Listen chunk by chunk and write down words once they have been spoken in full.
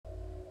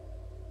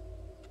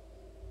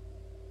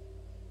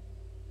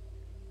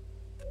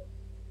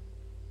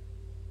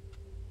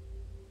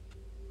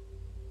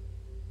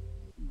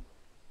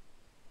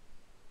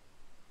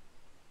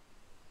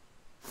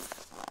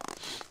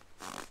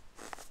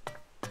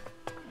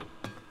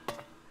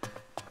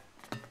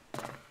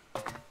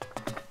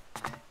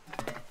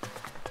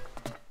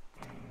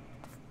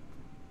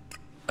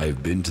I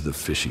have been to the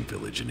fishing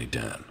village in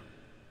Edan.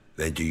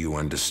 Then do you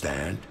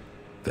understand?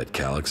 That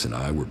Kallax and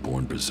I were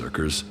born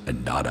berserkers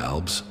and not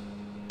Albs?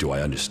 Do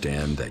I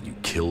understand that you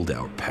killed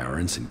our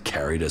parents and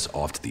carried us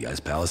off to the Ice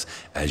Palace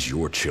as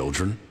your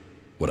children?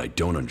 What I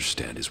don't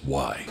understand is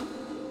why.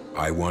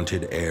 I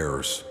wanted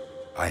heirs.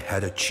 I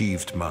had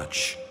achieved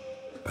much.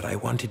 But I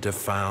wanted to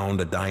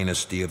found a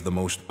dynasty of the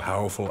most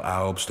powerful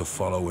Albs to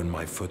follow in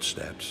my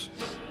footsteps.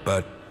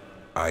 But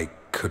I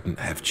couldn't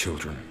have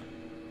children.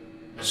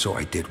 So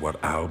I did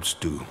what Albs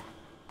do.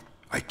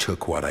 I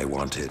took what I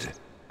wanted,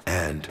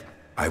 and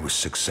I was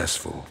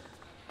successful.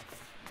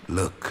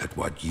 Look at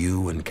what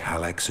you and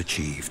Kallax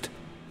achieved.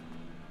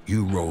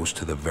 You rose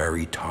to the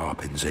very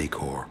top in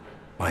Zakor.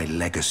 My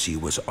legacy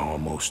was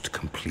almost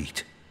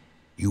complete.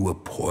 You were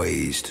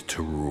poised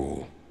to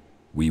rule.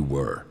 We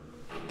were.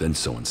 Then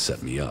someone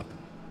set me up.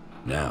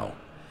 Now,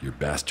 your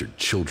bastard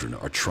children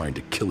are trying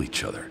to kill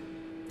each other.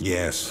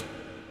 Yes,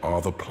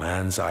 all the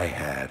plans I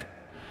had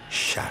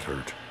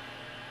shattered.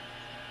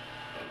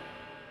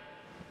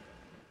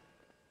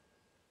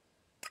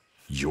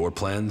 Your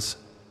plans?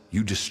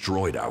 You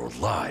destroyed our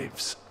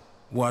lives.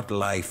 What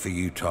life are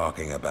you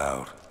talking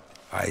about?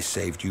 I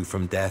saved you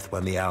from death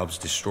when the Albs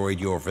destroyed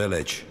your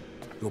village.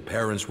 Your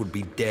parents would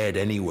be dead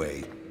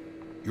anyway.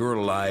 Your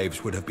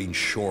lives would have been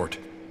short,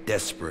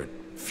 desperate,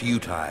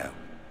 futile.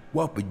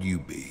 What would you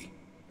be?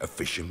 A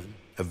fisherman?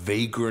 A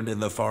vagrant in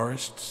the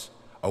forests?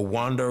 A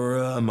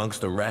wanderer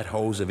amongst the rat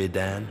holes of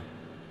Edan?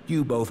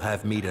 You both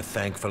have me to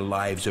thank for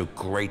lives of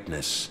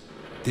greatness.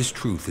 This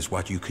truth is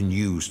what you can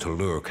use to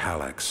lure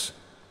Kallax.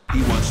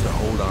 He wants to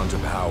hold on to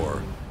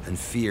power, and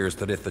fears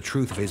that if the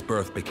truth of his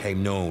birth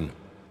became known,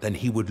 then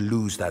he would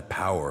lose that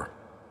power.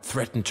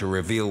 Threaten to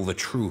reveal the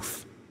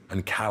truth,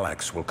 and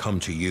Kallax will come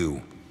to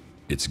you.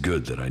 It's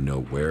good that I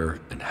know where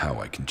and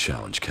how I can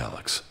challenge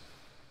Kallax.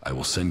 I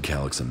will send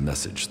Kallax a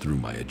message through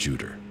my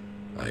adjutor.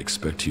 I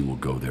expect he will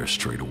go there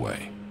straight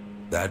away.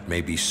 That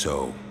may be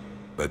so,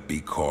 but be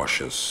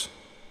cautious.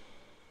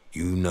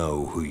 You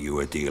know who you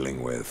are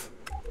dealing with.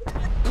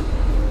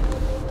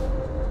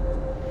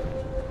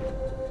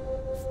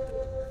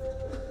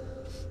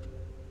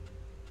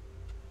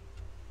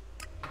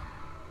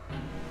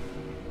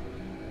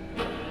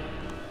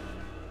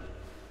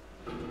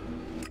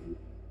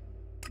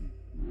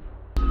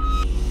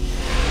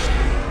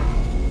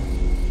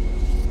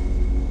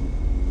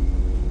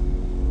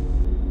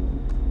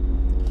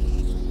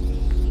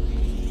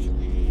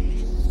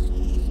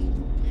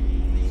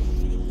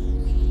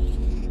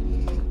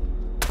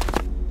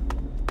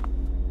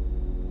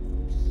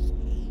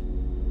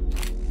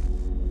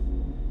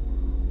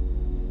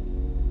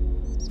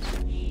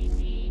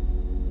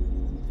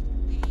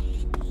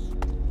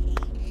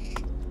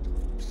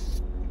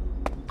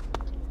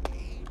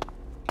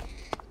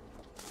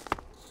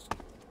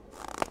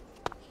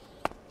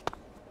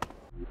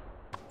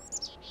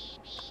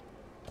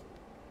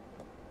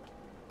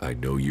 I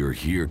know you're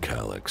here,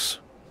 Kallax.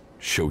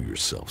 Show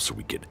yourself so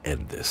we can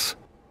end this.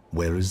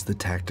 Where is the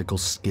tactical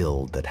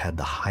skill that had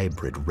the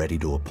hybrid ready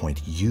to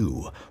appoint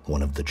you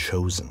one of the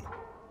chosen?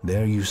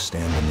 There you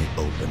stand in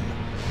the open,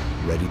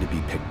 ready to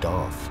be picked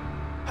off.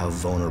 How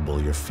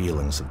vulnerable your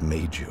feelings have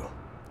made you.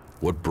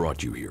 What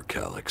brought you here,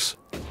 Kallax?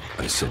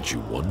 I sent you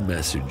one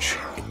message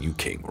and you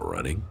came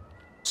running?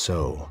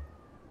 So,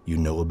 you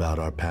know about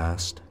our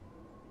past?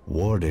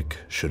 Wardick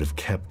should have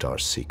kept our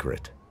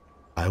secret.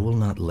 I will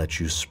not let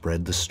you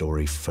spread the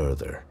story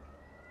further.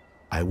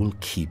 I will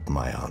keep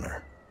my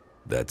honor.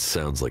 That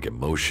sounds like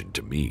emotion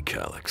to me,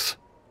 Kallax.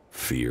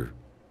 Fear,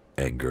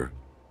 anger,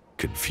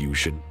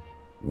 confusion.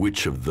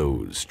 Which of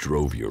those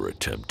drove your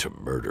attempt to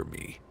murder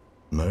me?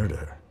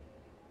 Murder?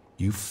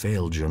 You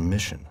failed your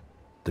mission.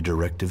 The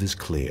directive is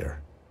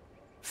clear.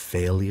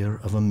 Failure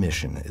of a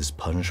mission is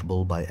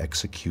punishable by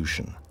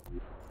execution.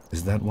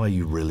 Is that why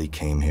you really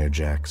came here,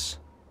 Jax?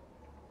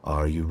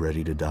 Are you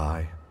ready to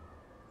die?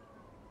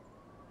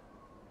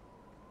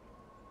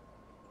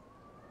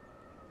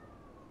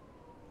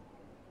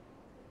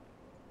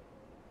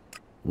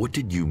 What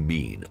did you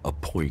mean,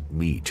 appoint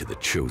me to the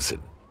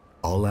Chosen?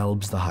 All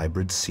Albs the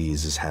hybrid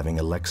sees as having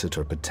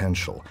Alexitor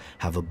potential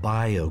have a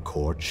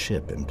biocore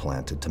chip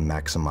implanted to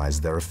maximize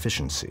their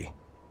efficiency.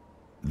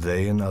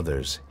 They and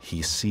others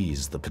he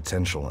sees the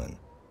potential in.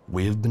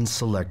 We have been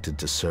selected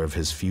to serve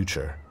his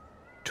future,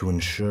 to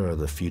ensure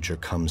the future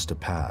comes to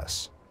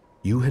pass.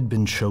 You had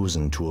been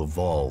chosen to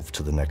evolve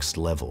to the next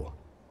level.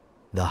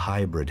 The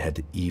hybrid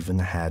had even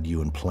had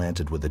you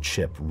implanted with a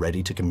chip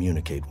ready to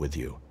communicate with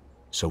you,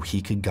 so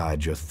he could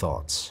guide your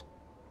thoughts.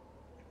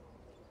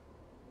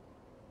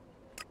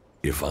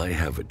 If I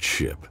have a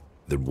chip,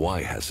 then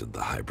why hasn't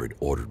the hybrid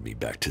ordered me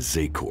back to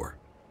Zakor?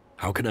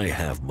 How can I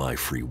have my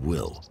free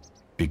will?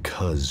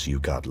 Because you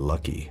got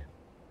lucky.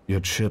 Your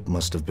chip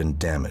must have been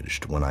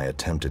damaged when I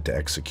attempted to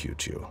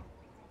execute you.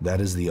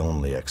 That is the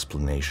only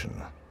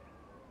explanation.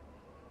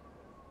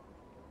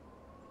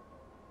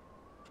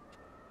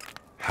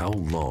 How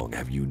long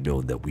have you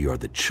known that we are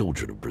the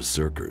children of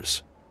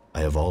berserkers? I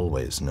have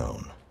always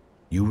known.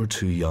 You were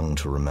too young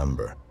to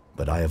remember,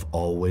 but I have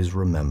always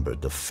remembered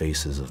the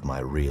faces of my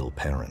real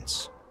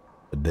parents.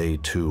 But they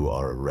too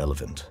are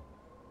irrelevant.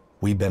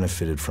 We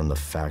benefited from the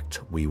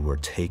fact we were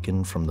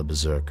taken from the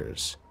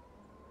Berserkers.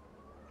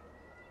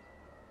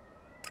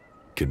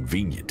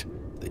 Convenient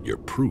that your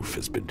proof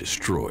has been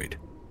destroyed.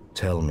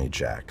 Tell me,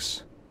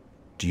 Jax,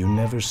 do you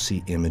never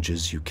see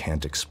images you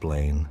can't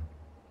explain?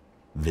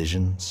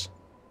 Visions?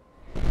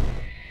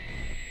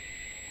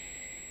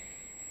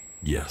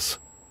 Yes.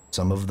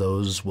 Some of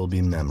those will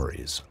be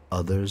memories.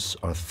 Others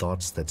are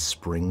thoughts that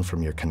spring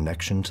from your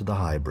connection to the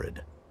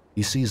hybrid.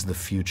 He sees the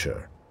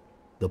future,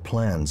 the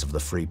plans of the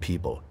free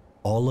people.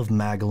 All of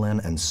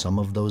Magalan and some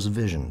of those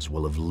visions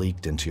will have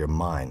leaked into your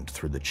mind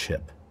through the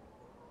chip.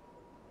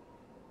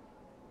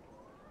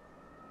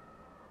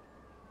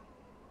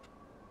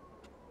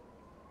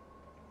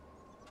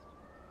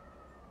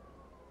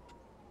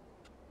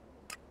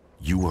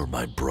 You are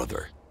my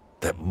brother.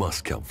 That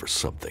must count for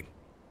something.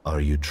 Are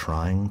you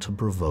trying to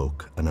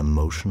provoke an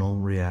emotional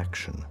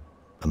reaction?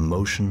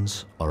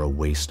 Emotions are a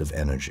waste of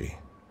energy.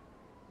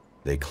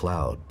 They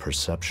cloud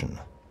perception.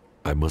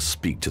 I must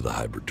speak to the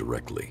hybrid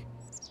directly.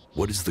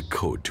 What is the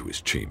code to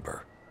his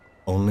chamber?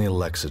 Only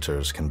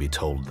Alexiters can be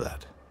told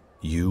that.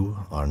 You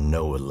are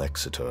no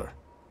Alexitor.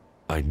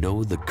 I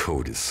know the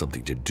code has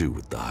something to do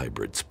with the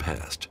hybrid's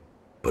past,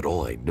 but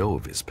all I know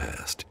of his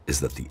past is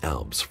that the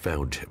Albs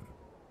found him,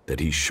 that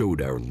he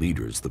showed our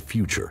leaders the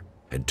future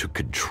and took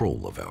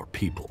control of our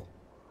people.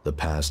 The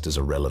past is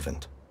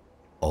irrelevant.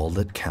 All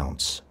that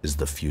counts is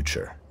the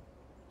future.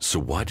 So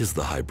why does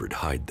the hybrid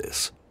hide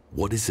this?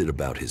 What is it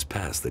about his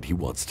past that he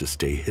wants to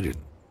stay hidden?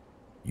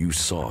 You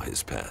saw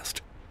his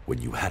past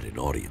when you had an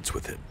audience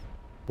with him.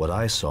 What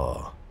I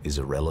saw is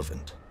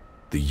irrelevant.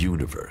 The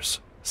universe,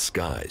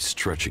 skies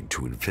stretching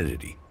to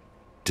infinity.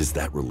 Does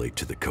that relate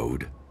to the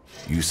code?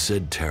 You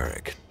said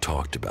Tarek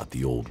talked about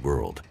the old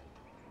world.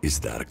 Is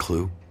that a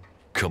clue?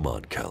 Come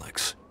on,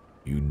 Kallax.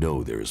 You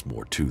know there is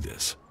more to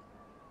this.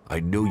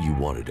 I know you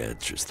wanted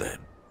answers then.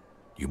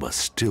 You must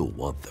still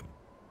want them.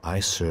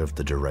 I serve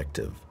the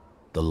directive.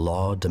 The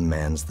law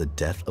demands the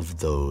death of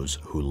those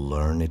who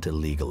learn it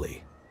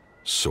illegally.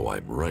 So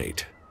I'm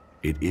right.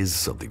 It is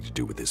something to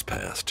do with his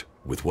past,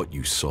 with what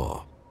you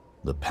saw.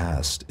 The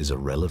past is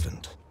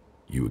irrelevant.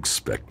 You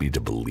expect me to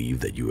believe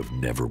that you have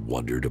never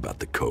wondered about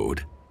the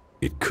code?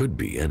 It could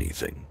be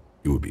anything.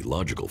 It would be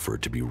logical for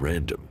it to be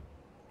random.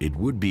 It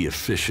would be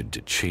efficient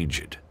to change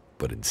it,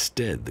 but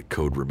instead the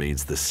code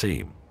remains the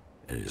same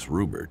and is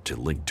rumored to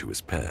link to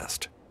his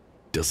past.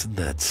 Doesn't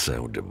that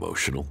sound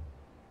emotional?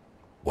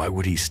 Why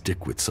would he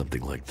stick with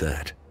something like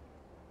that?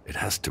 It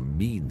has to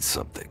mean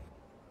something.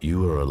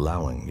 You are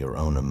allowing your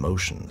own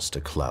emotions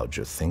to cloud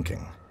your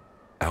thinking.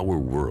 Our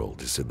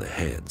world is in the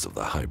hands of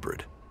the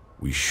hybrid.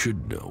 We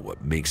should know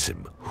what makes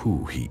him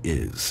who he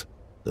is.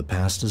 The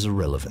past is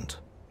irrelevant.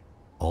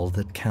 All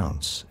that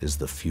counts is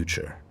the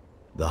future.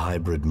 The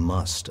hybrid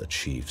must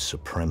achieve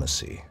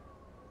supremacy.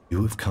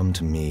 You have come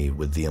to me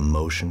with the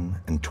emotion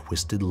and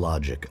twisted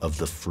logic of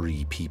the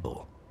free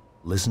people.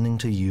 Listening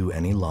to you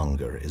any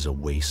longer is a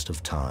waste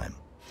of time.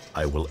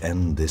 I will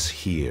end this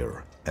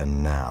here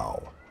and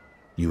now.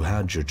 You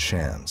had your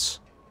chance,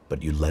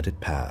 but you let it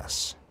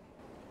pass.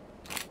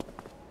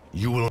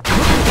 You will...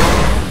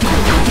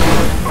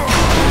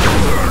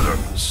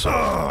 So,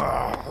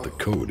 the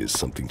code is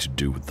something to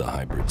do with the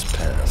hybrid's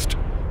past.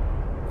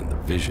 And the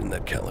vision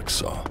that Kallax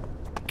saw.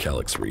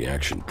 Kallax's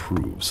reaction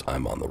proves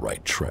I'm on the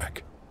right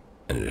track.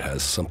 And it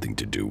has something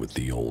to do with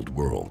the old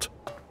world.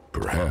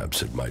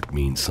 Perhaps it might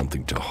mean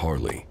something to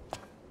Harley.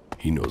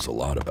 He knows a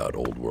lot about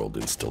old world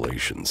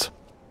installations.